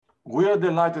We are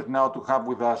delighted now to have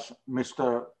with us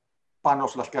Mr.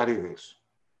 Panos Laskaridis.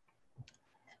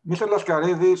 Mr.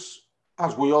 Laskaridis,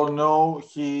 as we all know,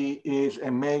 he is a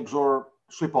major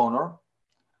ship owner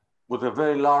with a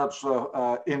very large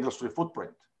industry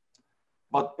footprint.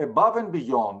 But above and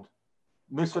beyond,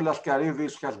 Mr.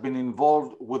 Laskaridis has been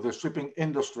involved with the shipping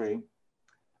industry.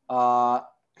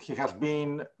 He has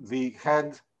been the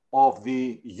head of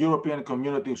the European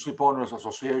Community Ship Owners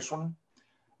Association.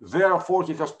 Therefore,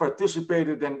 he has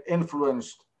participated and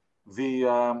influenced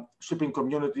the shipping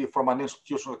community from an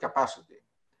institutional capacity.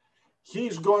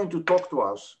 He's going to talk to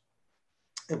us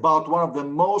about one of the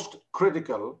most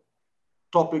critical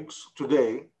topics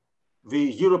today,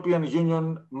 the European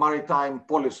Union maritime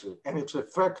policy and its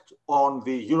effect on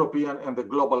the European and the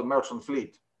global merchant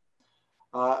fleet.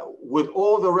 With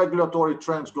all the regulatory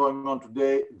trends going on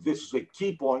today, this is a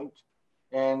key point,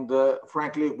 and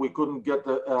frankly, we couldn't get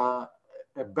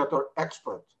a better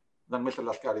expert than Mr.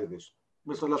 Laskaridis.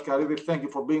 Mr. Laskaridis, thank you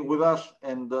for being with us,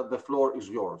 and the floor is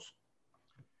yours.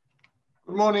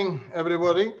 Good morning,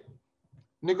 everybody.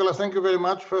 Nicholas, thank you very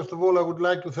much. First of all, I would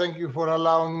like to thank you for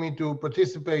allowing me to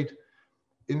participate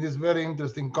in this very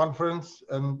interesting conference,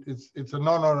 and it's an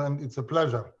honor and it's a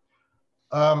pleasure.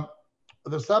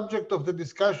 The subject of the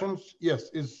discussions, yes,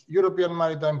 is European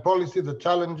maritime policy, the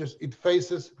challenges it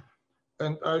faces,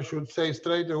 and I should say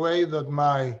straight away that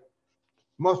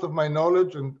most of my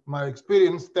knowledge and my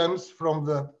experience stems from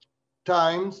the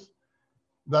times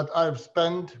that I've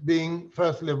spent being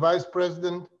firstly vice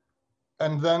president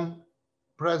and then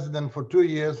president for 2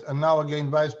 years, and now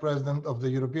again vice president of the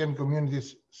European Community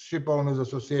Ship Owners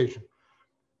Association.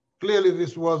 Clearly,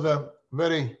 this was a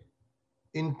very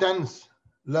intense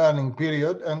learning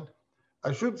period, and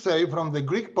I should say from the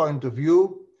Greek point of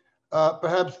view,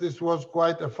 perhaps this was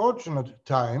quite a fortunate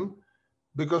time,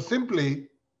 because simply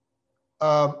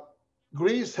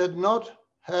Greece had not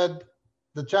had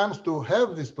the chance to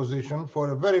have this position for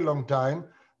a very long time.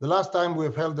 The last time we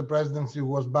have held the presidency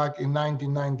was back in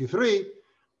 1993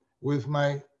 with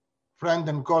my friend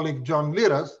and colleague John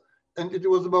Liras, and it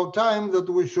was about time that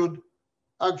we should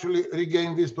actually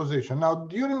regain this position. Now,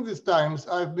 during these times,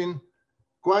 I've been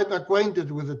quite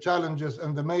acquainted with the challenges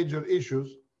and the major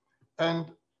issues, and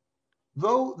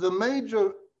though the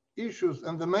major issues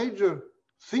and the major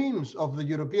themes of the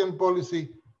European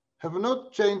policy have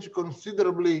not changed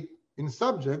considerably in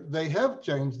subject, they have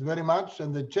changed very much,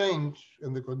 and they change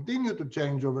and they continue to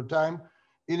change over time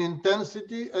in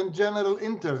intensity and general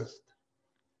interest.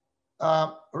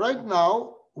 Right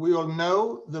now, we all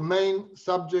know the main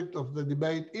subject of the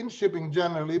debate in shipping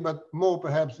generally, but more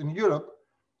perhaps in Europe,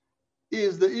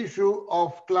 is the issue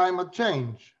of climate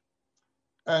change.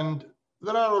 And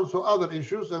there are also other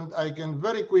issues, and I can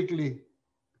very quickly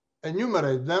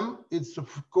enumerate them. It's, of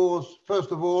course,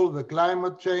 first of all, the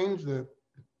climate change, the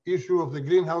issue of the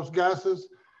greenhouse gases,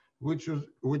 which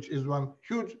is one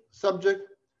huge subject.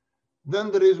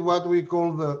 Then there is what we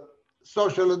call the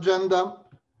social agenda,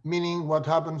 meaning what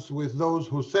happens with those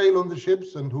who sail on the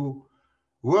ships and who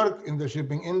work in the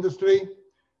shipping industry.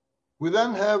 We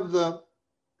then have the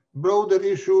broader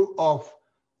issue of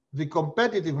the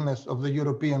competitiveness of the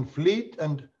European fleet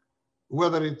and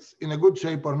whether it's in a good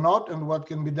shape or not, and what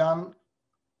can be done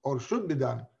or should be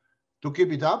done to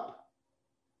keep it up.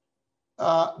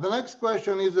 The next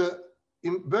question is a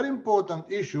very important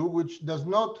issue which does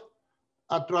not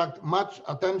attract much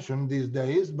attention these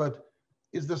days, but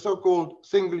is the so-called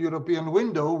single European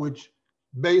window, which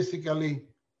basically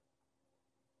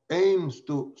aims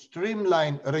to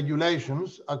streamline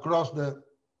regulations across the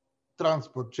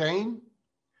transport chain.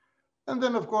 And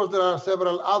then, of course, there are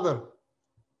several other,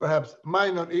 perhaps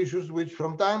minor issues, which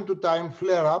from time to time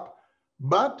flare up,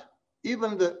 but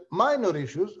even the minor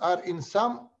issues are in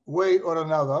some way or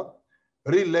another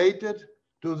related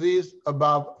to these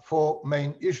above four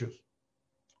main issues.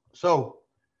 So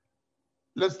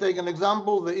let's take an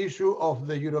example, the issue of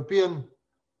the European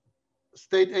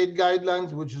state aid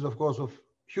guidelines, which is of course of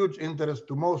huge interest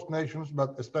to most nations,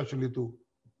 but especially to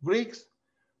Greeks,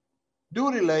 do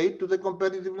relate to the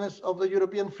competitiveness of the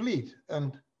European fleet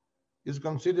and is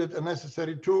considered a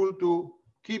necessary tool to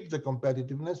keep the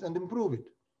competitiveness and improve it.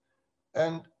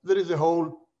 And there is a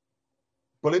whole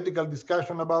political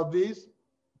discussion about these,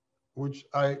 which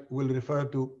I will refer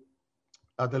to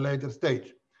at a later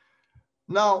stage.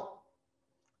 Now,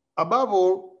 above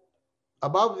all,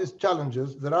 above these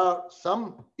challenges, there are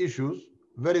some issues,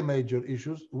 very major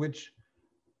issues, which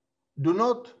do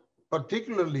not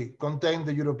particularly contain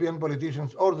the European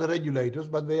politicians or the regulators,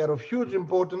 but they are of huge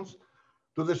importance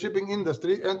to the shipping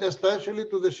industry and especially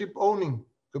to the ship owning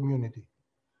community.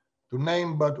 To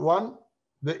name but one,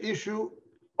 the issue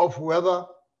of whether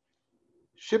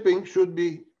shipping should be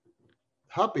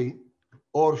happy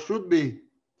or should be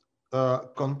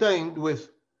contained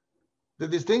with the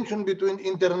distinction between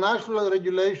international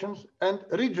regulations and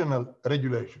regional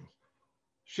regulations.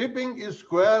 Shipping is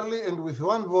squarely and with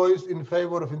one voice in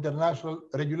favor of international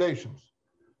regulations.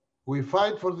 We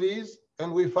fight for these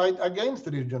and we fight against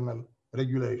regional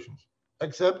regulations,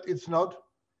 except it's not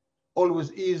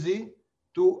always easy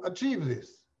to achieve this.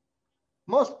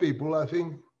 Most people, I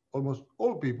think almost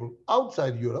all people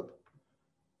outside Europe,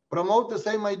 promote the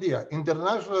same idea,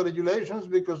 international regulations,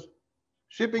 because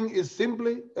shipping is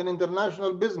simply an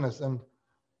international business. And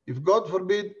if, God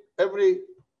forbid, every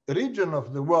region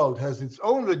of the world has its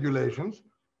own regulations,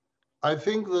 I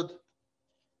think that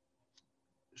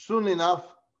soon enough,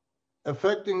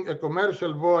 effecting a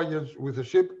commercial voyage with a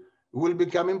ship will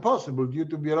become impossible due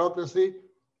to bureaucracy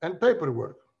and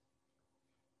paperwork.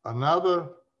 Another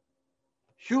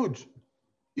huge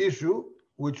issue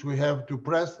which we have to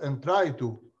press and try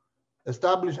to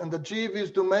establish and achieve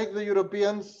is to make the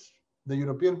Europeans, the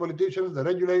European politicians, the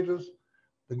regulators,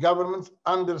 the governments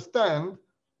understand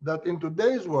that in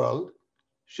today's world,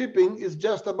 shipping is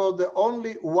just about the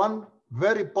only one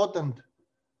very potent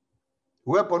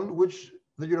weapon which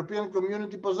the European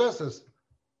community possesses.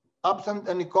 Absent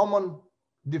any common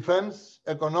defense,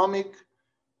 economic,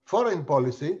 foreign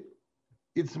policy,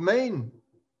 its main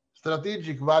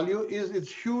strategic value is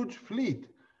its huge fleet,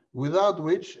 without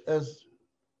which, as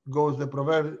goes the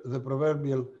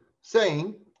proverbial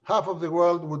saying, half of the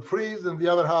world would freeze and the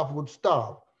other half would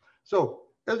starve. So,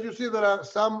 as you see, there are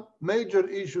some major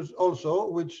issues also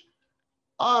which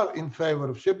are in favor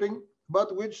of shipping,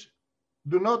 but which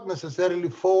do not necessarily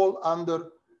fall under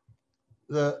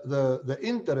the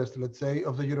interest, let's say,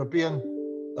 of the European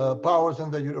powers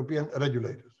and the European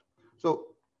regulators. So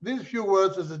these few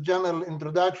words as a general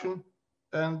introduction,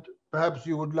 and perhaps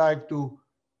you would like to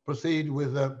proceed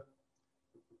with the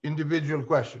individual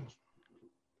questions.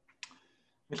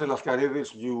 Mr.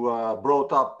 Laskaridis, you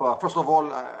brought up, first of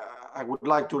all, I would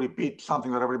like to repeat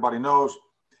something that everybody knows.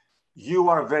 You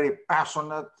are very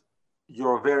passionate,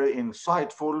 you're very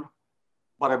insightful,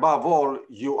 but above all,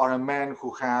 you are a man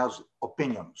who has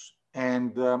opinions.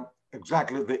 And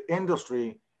exactly, the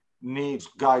industry needs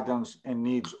guidance and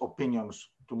needs opinions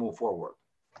to move forward.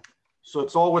 So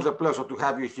it's always a pleasure to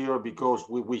have you here because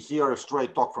we hear a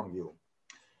straight talk from you.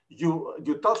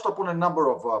 You touched upon a number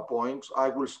of points. I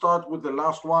will start with the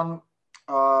last one,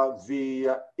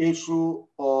 the issue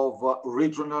of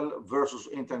regional versus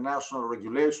international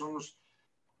regulations.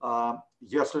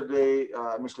 Yesterday,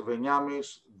 Mr.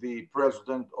 Veniamis, the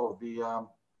president of the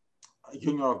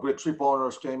Union of Greek Ship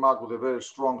Owners, came out with a very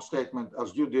strong statement,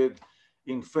 as you did,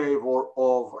 in favor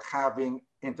of having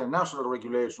international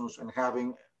regulations and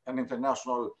having an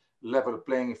international level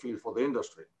playing field for the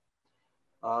industry.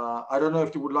 I don't know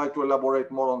if you would like to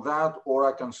elaborate more on that, or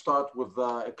I can start with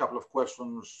a couple of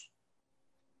questions.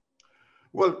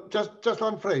 Well, just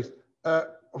one phrase.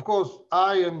 Of course,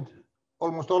 I and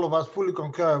almost all of us fully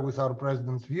concur with our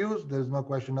president's views. There's no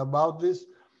question about this.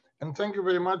 And thank you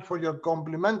very much for your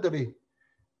complimentary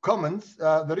comments.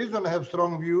 The reason I have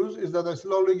strong views is that I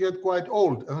slowly get quite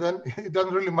old, and then it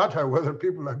doesn't really matter whether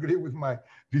people agree with my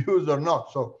views or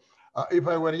not. So if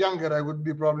I were younger, I would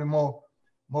be probably more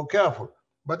careful.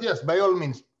 But yes, by all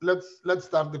means, let's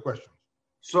start the questions.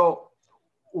 So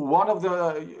one of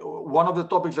the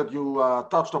topics that you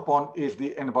touched upon is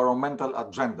the environmental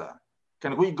agenda.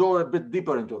 Can we go a bit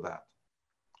deeper into that?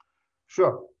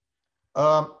 Sure.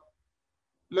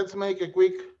 Let's make a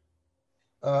quick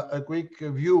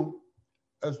view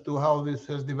as to how this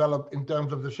has developed in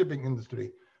terms of the shipping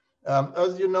industry.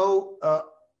 As you know,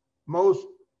 most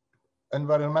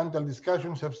environmental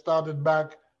discussions have started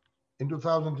back in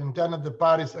 2010 at the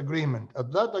Paris Agreement.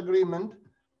 At that agreement,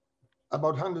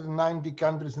 about 190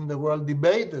 countries in the world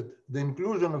debated the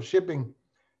inclusion of shipping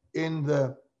in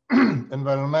the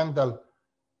environmental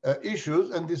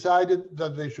issues and decided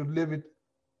that they should leave it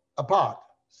apart,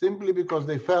 simply because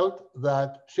they felt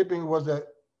that shipping was a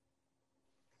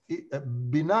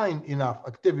benign enough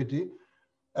activity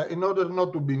in order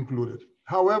not to be included.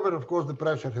 However, of course, the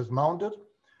pressure has mounted.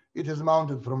 It has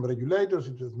mounted from regulators,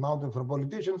 it has mounted from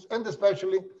politicians, and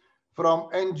especially from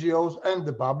NGOs and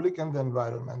the public and the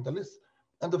environmentalists.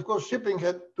 And of course, shipping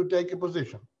had to take a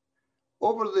position.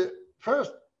 Over the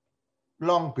first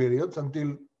long periods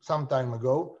until some time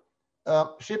ago,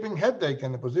 shipping had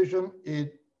taken a position.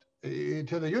 It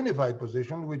had a unified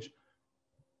position, which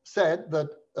said that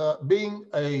being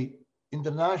an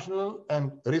international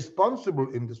and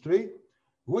responsible industry,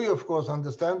 we of course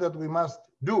understand that we must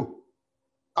do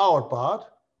our part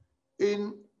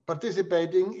in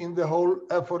participating in the whole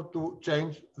effort to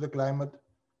change the climate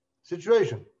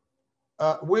situation.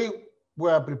 We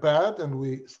were prepared, and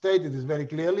we stated this very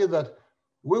clearly, that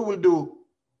we will do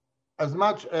as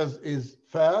much as is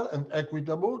fair and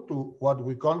equitable to what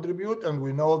we contribute, and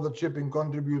we know that shipping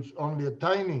contributes only a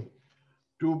tiny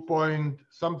 2.3,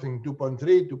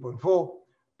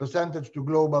 2.4% to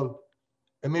global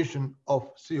emission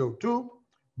of CO2,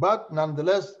 but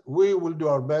nonetheless, we will do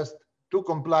our best to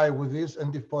comply with this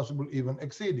and if possible, even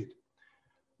exceed it.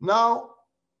 Now,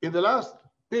 in the last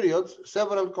periods,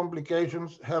 several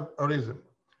complications have arisen.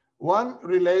 One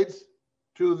relates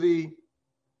to the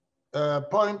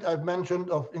point I've mentioned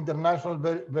of international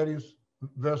various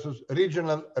versus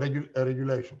regional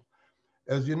regulation.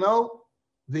 As you know,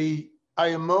 the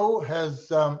IMO has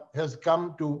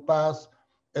come to pass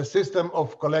a system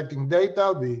of collecting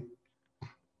data, the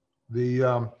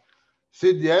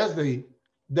CDS, the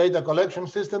data collection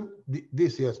system, the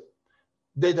DCS,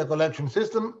 data collection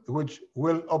system, which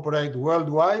will operate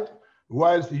worldwide,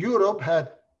 whilst Europe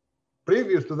had,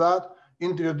 previous to that,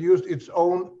 introduced its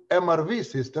own MRV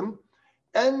system.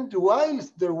 And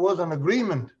whilst there was an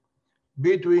agreement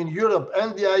between Europe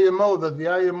and the IMO that the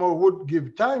IMO would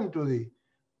give time to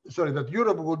that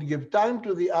Europe would give time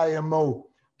to the IMO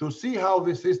to see how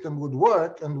the system would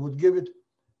work and would give it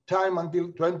time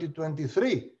until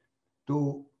 2023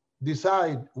 to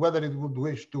decide whether it would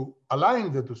wish to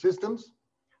align the two systems.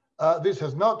 This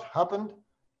has not happened.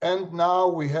 And now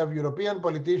we have European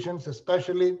politicians,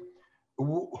 especially,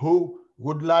 who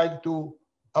would like to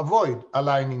avoid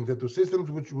aligning the two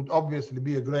systems, which would obviously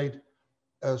be a great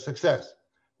success.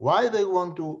 Why they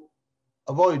want to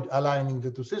avoid aligning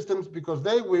the two systems? Because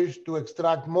they wish to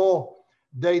extract more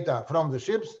data from the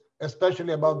ships,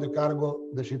 especially about the cargo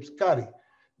the ships carry.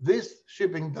 This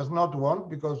shipping does not want,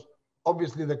 because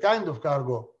obviously the kind of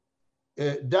cargo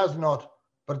does not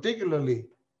particularly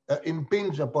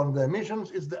impinge upon the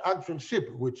emissions. It's the actual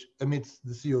ship which emits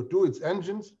the CO2, its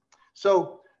engines.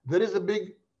 So there is a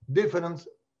big difference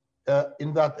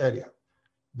in that area.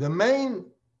 The main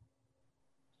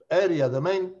area, the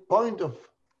main point of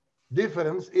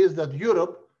difference is that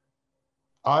Europe,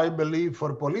 I believe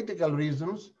for political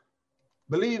reasons,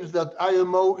 believes that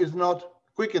IMO is not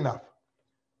quick enough.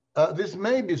 This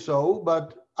may be so,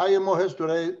 but IMO has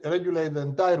to regulate the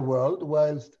entire world,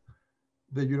 whilst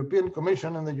the European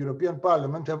Commission and the European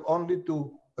Parliament have only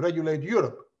to regulate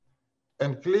Europe.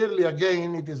 And clearly,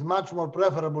 again, it is much more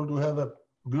preferable to have a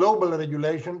global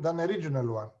regulation than a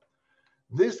regional one.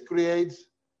 This creates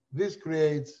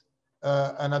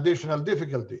an additional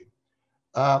difficulty.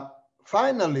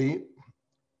 Finally,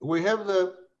 we have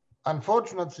the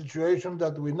unfortunate situation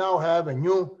that we now have a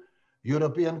new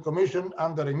European Commission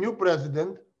under a new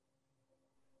president,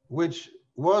 which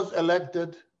was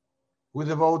elected with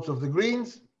the votes of the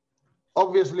Greens.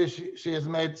 Obviously, she has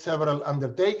made several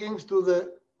undertakings to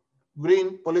the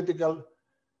Green political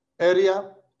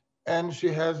area, and she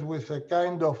has, with a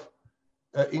kind of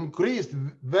increased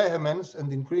vehemence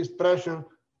and increased pressure,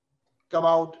 come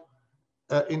out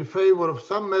in favor of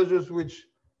some measures which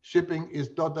shipping is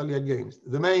totally against.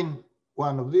 The main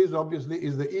one of these, obviously,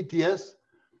 is the ETS,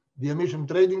 the emission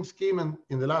trading scheme. And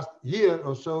in the last year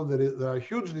or so, there are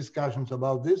huge discussions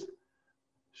about this.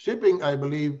 Shipping, I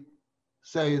believe,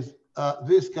 says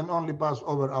this can only pass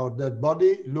over our dead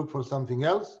body, look for something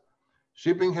else.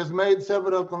 Shipping has made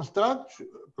several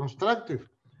constructive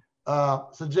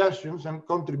suggestions and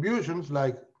contributions,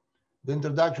 like the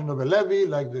introduction of a levy,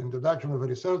 like the introduction of a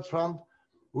research fund,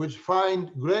 which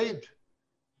find great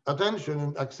attention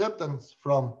and acceptance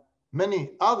from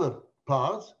many other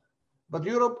parts. But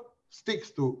Europe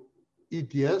sticks to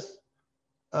ETS,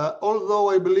 although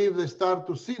I believe they start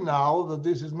to see now that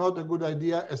this is not a good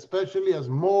idea, especially as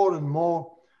more and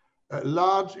more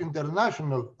large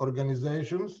international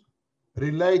organizations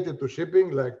related to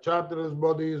shipping, like charterers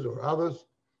bodies or others,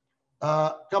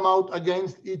 come out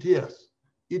against ETS.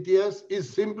 ETS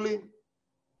is simply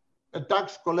a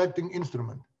tax collecting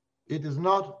instrument. It is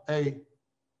not a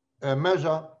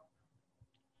measure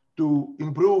to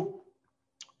improve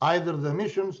either the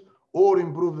emissions or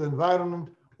improve the environment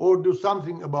or do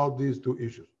something about these two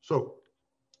issues. So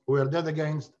we are dead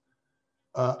against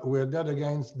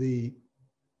the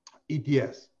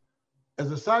ETS.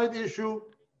 As a side issue,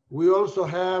 we also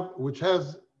have, which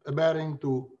has a bearing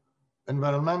to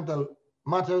environmental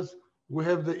matters, we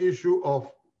have the issue of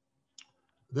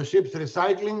the ship's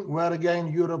recycling, where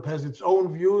again Europe has its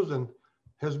own views and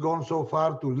has gone so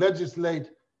far to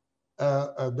legislate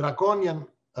draconian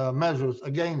measures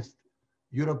against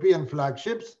European flag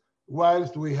ships,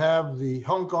 whilst we have the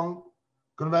Hong Kong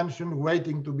Convention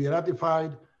waiting to be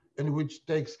ratified, and which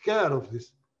takes care of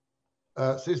this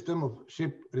system of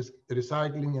ship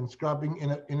recycling and scrapping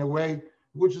in a way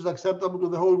which is acceptable to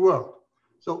the whole world.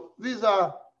 So these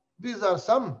are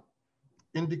some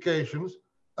indications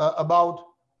about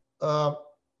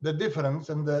the difference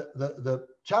and the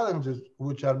challenges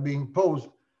which are being posed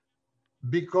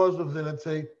because of the, let's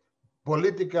say,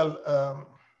 political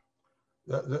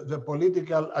the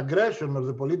political aggression or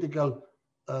the political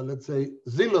let's say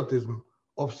zealotism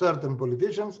of certain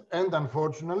politicians. And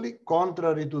unfortunately,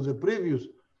 contrary to the previous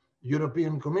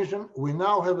European Commission, we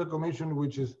now have a commission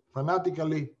which is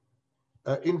fanatically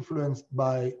influenced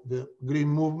by the green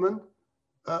movement.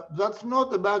 That's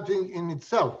not a bad thing in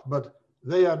itself, but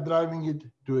they are driving it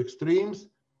to extremes.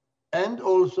 And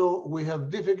also we have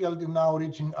difficulty now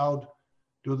reaching out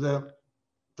to the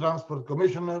transport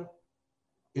commissioner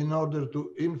in order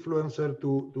to influence her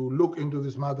to look into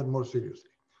this matter more seriously.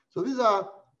 So these are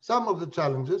some of the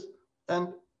challenges.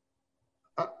 And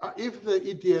if the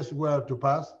ETS were to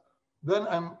pass, then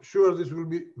I'm sure this will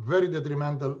be very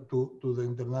detrimental to the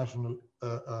international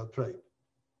trade.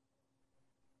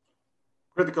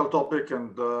 Critical topic,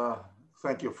 and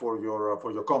thank you for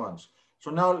your comments. So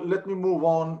now let me move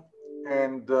on,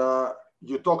 and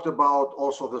you talked about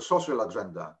also the social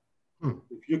agenda.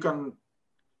 If you can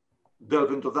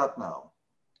delve into that now,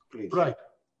 please. Right.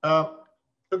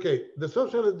 Okay. The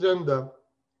social agenda,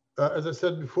 as I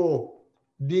said before,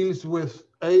 deals with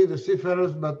A, the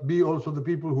seafarers, but B, also the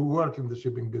people who work in the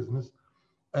shipping business,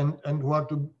 and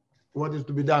what is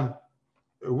to be done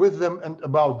with them and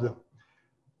about them.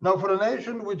 Now, for a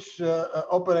nation which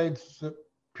operates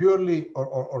purely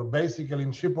or basically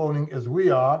in ship owning as we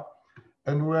are,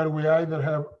 and where we either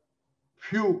have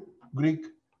few Greek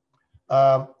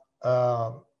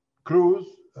crews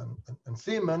and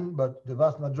seamen, but the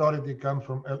vast majority comes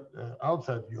from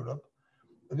outside Europe,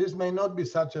 this may not be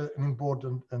such an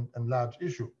important and large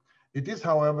issue. It is,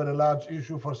 however, a large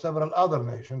issue for several other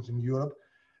nations in Europe,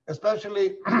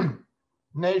 especially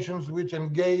nations which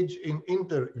engage in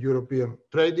inter-European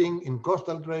trading, in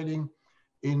coastal trading,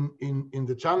 in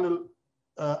the Channel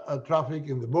traffic,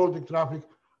 in the Baltic traffic.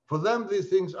 For them, these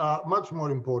things are much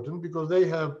more important because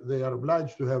they are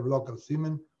obliged to have local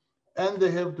seamen, and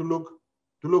they have to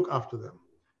look after them.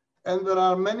 And there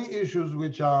are many issues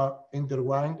which are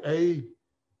intertwined. A,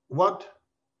 what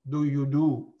do you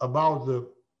do about the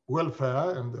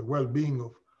welfare and the well-being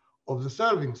of the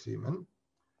serving seamen?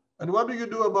 And what do you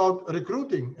do about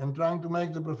recruiting and trying to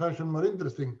make the profession more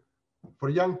interesting for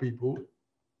young people?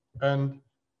 And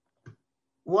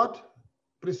what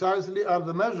precisely are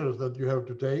the measures that you have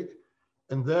to take?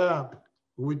 And there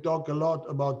we talk a lot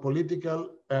about political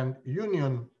and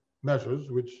union measures,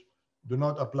 which do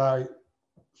not apply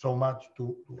so much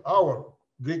to our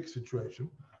Greek situation.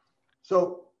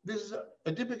 So this is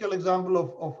a typical example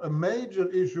of a major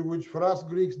issue which for us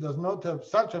Greeks does not have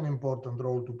such an important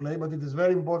role to play, but it is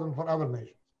very important for other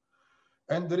nations.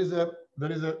 And there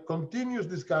is a continuous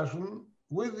discussion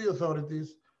with the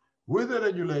authorities, with the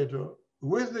regulator,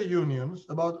 with the unions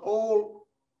about all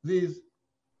these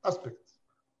aspects.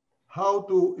 How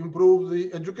to improve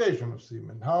the education of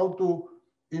seamen, how to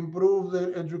improve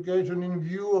their education in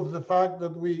view of the fact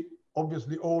that we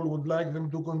obviously all would like them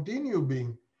to continue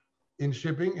being in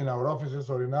shipping, in our offices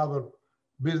or in other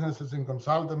businesses, in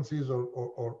consultancies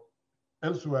or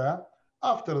elsewhere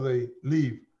after they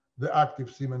leave the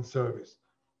active seaman service.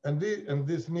 And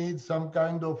this needs some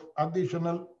kind of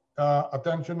additional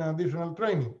attention and additional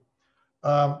training.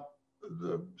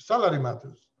 The salary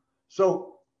matters.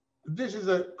 So this is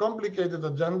a complicated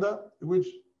agenda, which,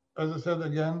 as I said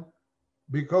again,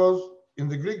 because in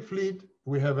the Greek fleet,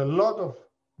 we have a lot of,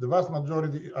 the vast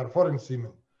majority are foreign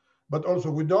seamen, but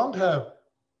also we don't have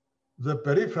the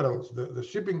peripherals, the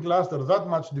shipping cluster that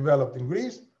much developed in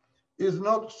Greece is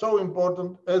not so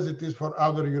important as it is for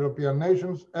other European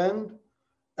nations, and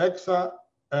EXA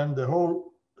and the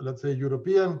whole, let's say,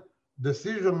 European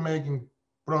decision-making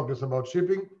progress about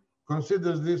shipping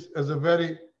considers this as a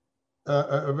very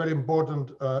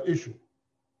important issue.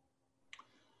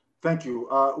 Thank you.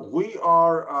 We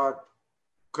are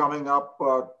coming up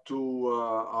to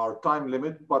our time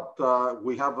limit, but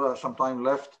we have some time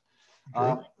left.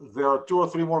 Okay. There are 2 or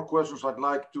 3 more questions I'd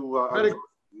like to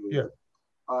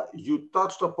you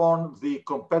touched upon the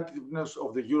competitiveness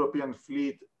of the European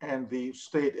fleet and the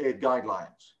state aid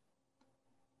guidelines.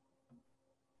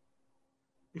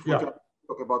 If we can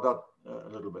talk about that a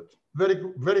little bit.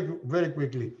 Very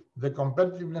quickly. The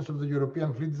competitiveness of the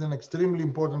European fleet is an extremely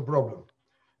important problem,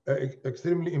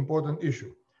 extremely important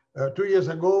issue. 2 years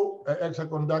ago, EXA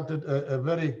conducted a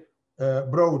very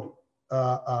broad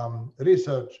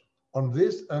research on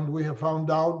this, and we have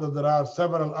found out that there are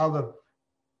several other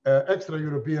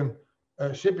extra-European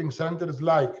shipping centers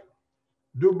like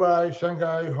Dubai,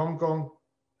 Shanghai, Hong Kong,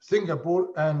 Singapore,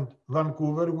 and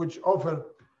Vancouver, which offer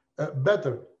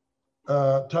better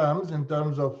terms in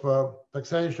terms of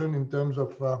taxation, in terms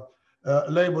of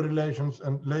labor relations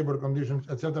and labor conditions,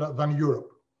 etc., than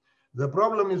Europe. The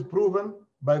problem is proven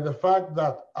by the fact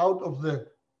that out of the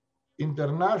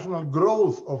international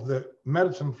growth of the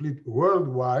merchant fleet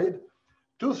worldwide,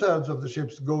 2/3 of the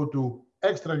ships go to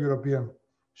extra-European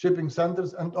shipping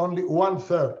centers and only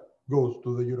 1/3 goes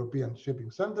to the European shipping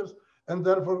centers. And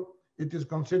therefore, it is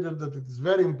considered that it is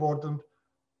very important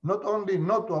not only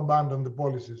not to abandon the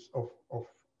policies of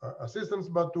assistance,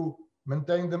 but to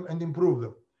maintain them and improve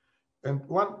them. And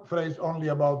one phrase only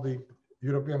about the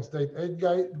European state aid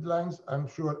guidelines. I'm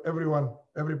sure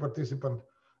every participant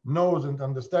knows and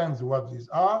understands what these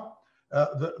are.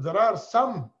 There are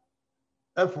some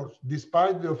efforts,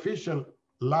 despite the official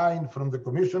line from the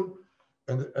Commission,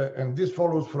 and this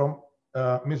follows from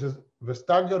Mrs.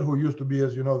 Vestager, who used to be,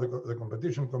 as you know, the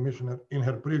competition commissioner in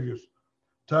her previous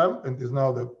term, and is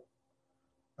now the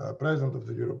president of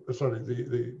the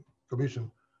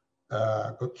Commission.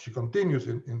 She continues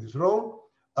in this role,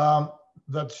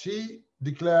 that she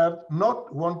declared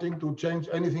not wanting to change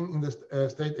anything in the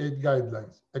state aid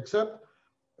guidelines, except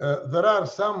there are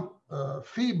some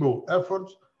feeble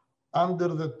efforts under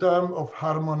the term of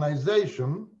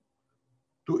harmonization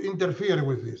to interfere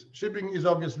with this. Shipping is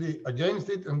obviously against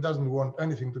it and doesn't want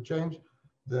anything to change.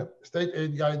 The state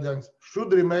aid guidelines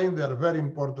should remain. They are a very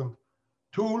important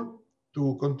tool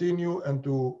to continue and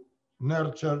to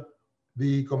nurture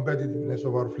the competitiveness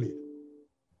of our fleet.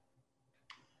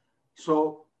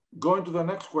 So going to the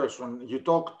next question, you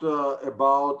talked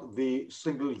about the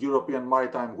single European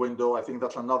maritime window. I think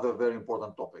that's another very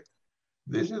important topic.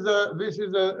 This is a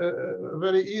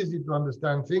very easy to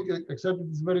understand thing, except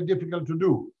it's very difficult to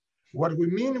do. What we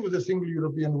mean with a single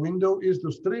European window is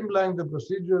to streamline the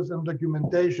procedures and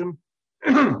documentation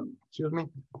excuse me,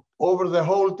 over the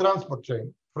whole transport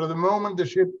chain. For the moment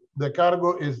the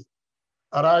cargo is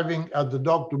arriving at the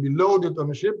dock to be loaded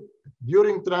on a ship,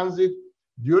 during transit,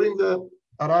 during the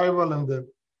arrival and the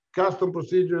custom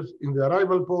procedures in the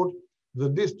arrival port, the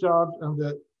discharge and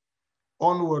the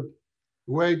onward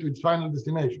way to its final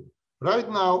destination. Right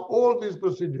now, all these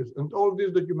procedures and all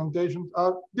these documentations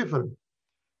are different.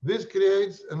 This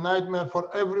creates a nightmare for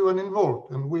everyone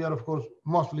involved. And we are, of course,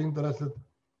 mostly interested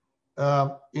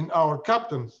in our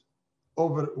captains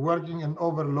overworking and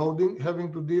overloading,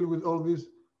 having to deal with all these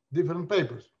different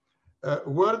papers.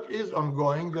 Work is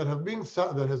ongoing. There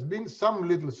has been some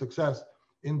little success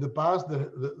in the past.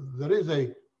 There is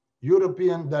a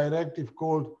European directive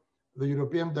called the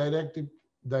European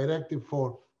Directive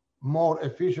for More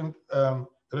Efficient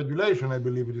Regulation, I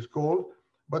believe it is called,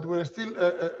 but we're still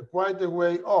quite a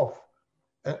way off.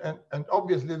 And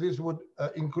obviously this would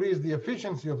increase the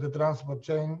efficiency of the transport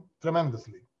chain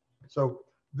tremendously. So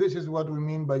this is what we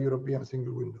mean by European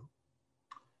single window.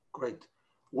 Great.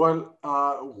 Well,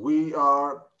 I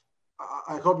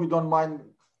hope you don't mind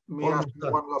me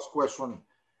asking one last question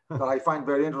that I find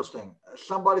very interesting.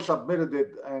 Somebody submitted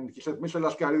it and he said, Mr.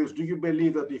 Laskaridis, do you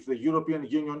believe that if the European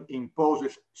Union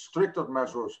imposes stricter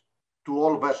measures to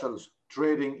all vessels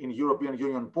trading in European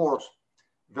Union ports,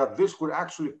 that this could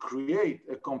actually create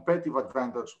a competitive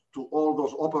advantage to all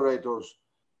those operators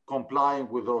complying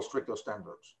with those stricter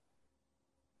standards?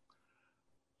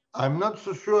 I'm not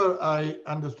so sure I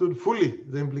understood fully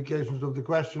the implications of the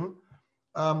question.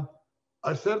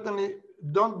 I certainly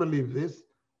don't believe this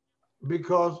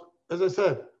because, as I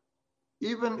said,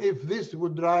 even if this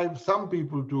would drive some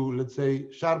people to, let's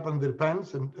say, sharpen their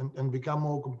pens and become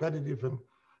more competitive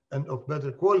and of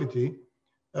better quality,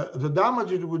 the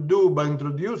damage it would do by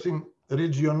introducing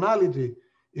regionality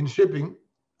in shipping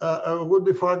would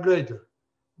be far greater.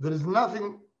 There is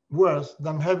nothing worse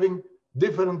than having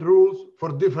different rules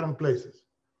for different places.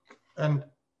 And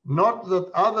not that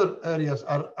other areas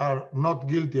are not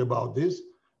guilty about this.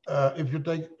 If you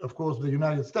take, of course, the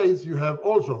United States, you have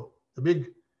also a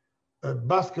big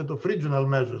basket of regional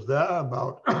measures there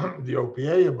about the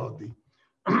OPA, about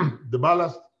the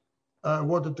ballast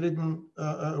water treatment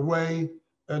way,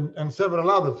 and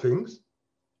several other things.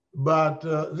 But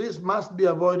this must be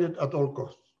avoided at all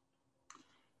costs.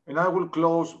 And I will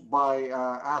close by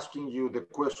asking you the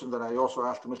question that I also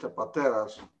asked Mr.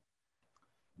 Pateras.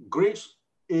 Greece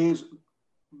is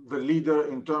the leader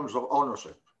in terms of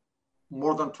ownership,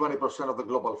 more than 20% of the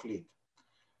global fleet.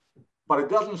 But it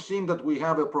doesn't seem that we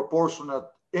have a proportionate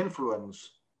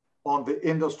influence on the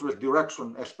industry's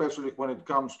direction, especially when it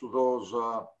comes to those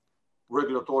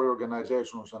regulatory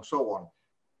organizations and so on.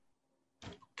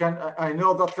 I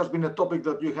know that has been a topic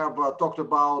that you have talked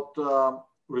about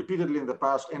repeatedly in the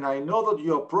past, and I know that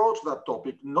you approach that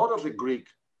topic not as a Greek,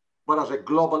 but as a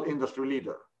global industry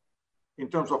leader in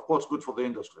terms of what's good for the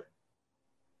industry.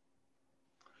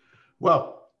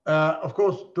 Well, of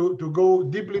course, to go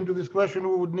deeply into this question,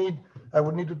 I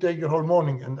would need to take your whole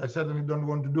morning, and I certainly don't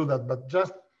want to do that. But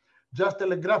just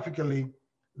telegraphically,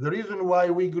 the reason why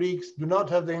we Greeks do not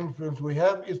have the influence we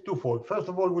have is twofold. First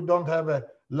of all, we don't have a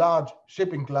large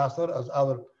shipping cluster as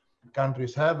other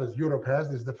countries have, as Europe has.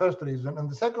 This is the first reason. And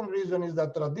the second reason is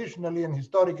that traditionally and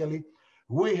historically,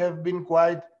 we have been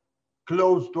quite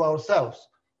close to ourselves.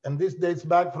 And this dates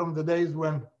back from the days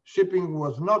when shipping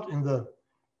was not in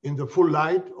the full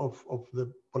light of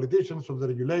the politicians, of the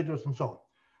regulators, and so on.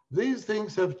 These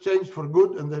things have changed for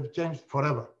good, and they've changed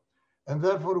forever. And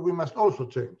therefore, we must also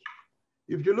change.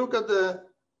 If you look at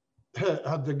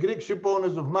the Greek ship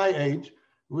owners of my age,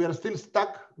 we are still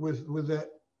stuck with the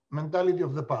mentality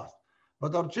of the past.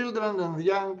 But our children and the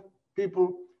young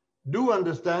people do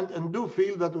understand and do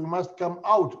feel that we must come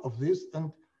out of this,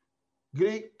 and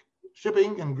Greek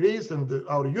shipping and Greece and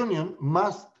our union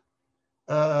must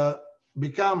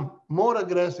become more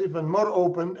aggressive and more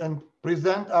open and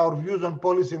present our views on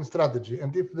policy and strategy.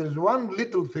 And if there's one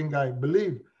little thing I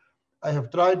believe I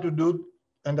have tried to do,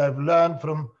 and I've learned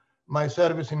from my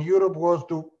service in Europe, was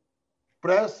to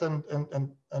press and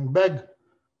beg,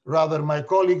 rather, my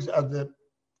colleagues at the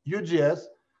UGS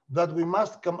that we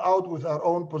must come out with our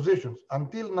own positions.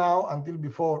 Until now, until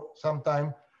before some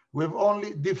time, we've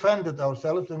only defended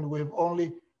ourselves, and we've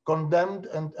only condemned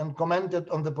and commented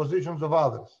on the positions of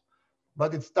others.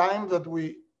 But it's time that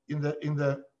we, in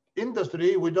the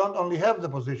industry, we don't only have the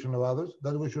position of others,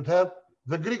 that we should have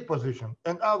the Greek position,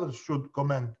 and others should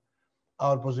comment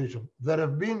our position. There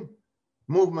have been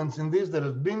movements in this, there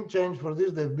has been change for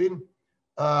this, there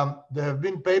have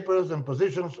been papers and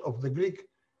positions of the Greek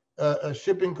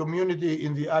shipping community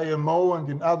in the IMO and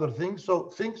in other things. So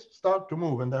things start to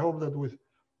move, and I hope that with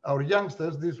our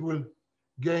youngsters, this will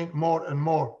gain more and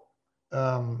more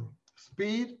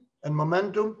speed and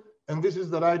momentum, and this is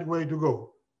the right way to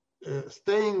go.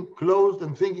 Staying closed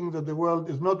and thinking that the world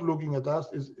is not looking at us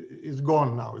is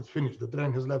gone now. It's finished. The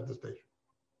train has left the station.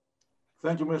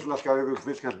 Thank you, Mr. Laskaridis.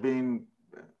 This has been,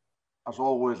 as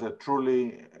always, a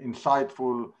truly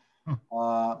insightful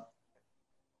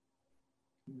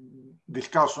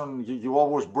discussion. You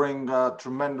always bring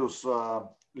tremendous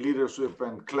leadership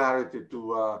and clarity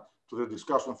to the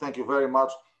discussion. Thank you very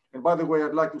much. And by the way,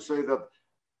 I'd like to say that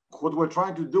what we're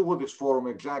trying to do with this forum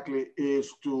exactly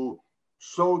is to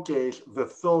showcase the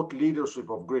thought leadership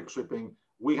of Greek shipping.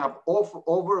 We have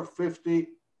over 50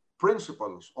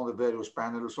 principals on the various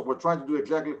panels. So we're trying to do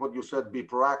exactly what you said, be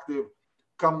proactive,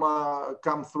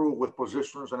 come through with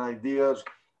positions and ideas.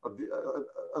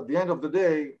 At the end of the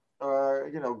day,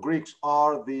 Greeks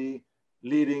are the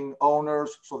leading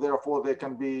owners, so therefore they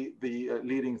can be the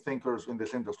leading thinkers in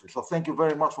this industry. So thank you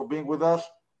very much for being with us.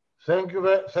 Thank you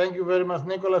very much,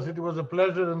 Nicholas. It was a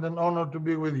pleasure and an honor to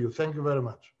be with you. Thank you very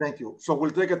much. Thank you. So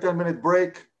we'll take a 10-minute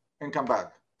break and come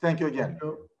back. Thank you again. Thank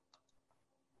you.